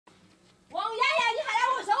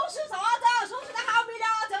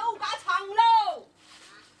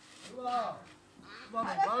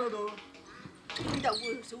下午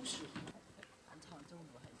收拾。赶场走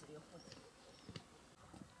路还是这个胡子。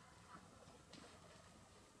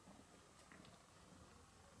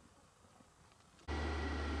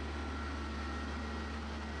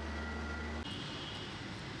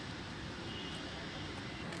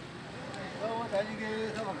我带你去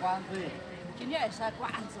什么馆子？今天是馆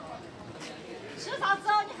子。吃啥子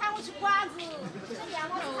哦？你喊我去馆子，今天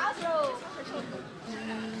我吃超市喽。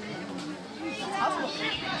超市。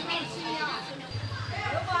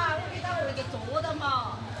要不啊，我给到那个做的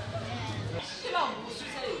嘛。去了50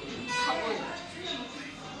岁，好哦。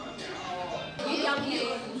一样的。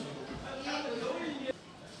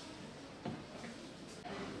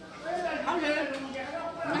好吃。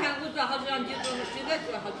你看我做好吃，你做现在做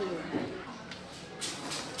好吃哟。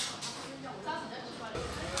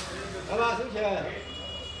老板收钱。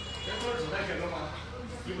这会儿自带钱了吗？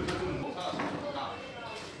你不是走路啊？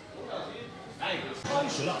来一个。开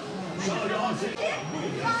始了，11月20日，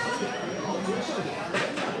好节笑点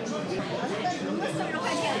，30块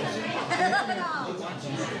钱。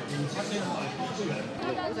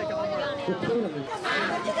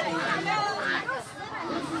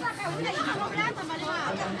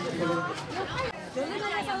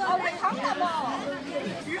哦，买汤了不？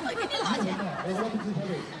只会给你拿钱。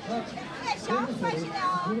小块钱的哦。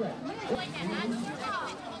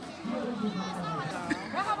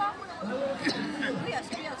然后吧。不要这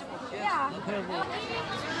个。不要。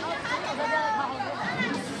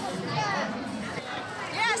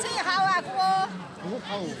2生意好啊，哥。不好。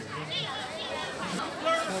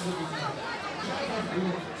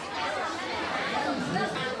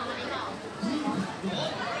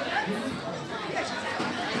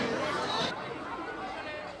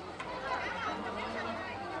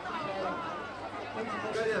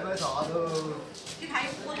这里卖啥子？你看有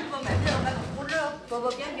胡子不卖不了，那个胡子薄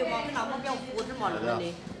薄扁扁嘛，跟那么扁胡子嘛，那个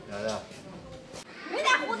的。没得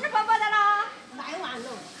胡子包包的了，卖完了，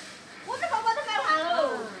胡子包包都卖完了。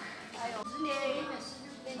哎呦，是的。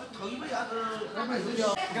头一杯啥子？我没收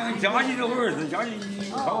掉。你看家里这会儿是家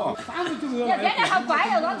里好啊。你看天天好乖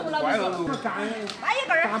哦，他做了。乖了。买一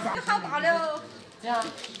根儿，有好大了。这样。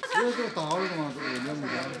这个大了的嘛，这个两没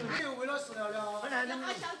干。为了饲料了。本来2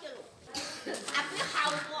小节了。啥子好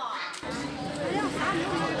啊？这样3米，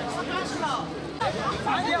我刚吃了。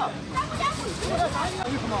3米。我这3米有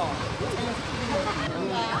什么？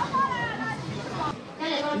好好了，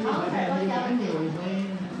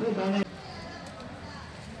那。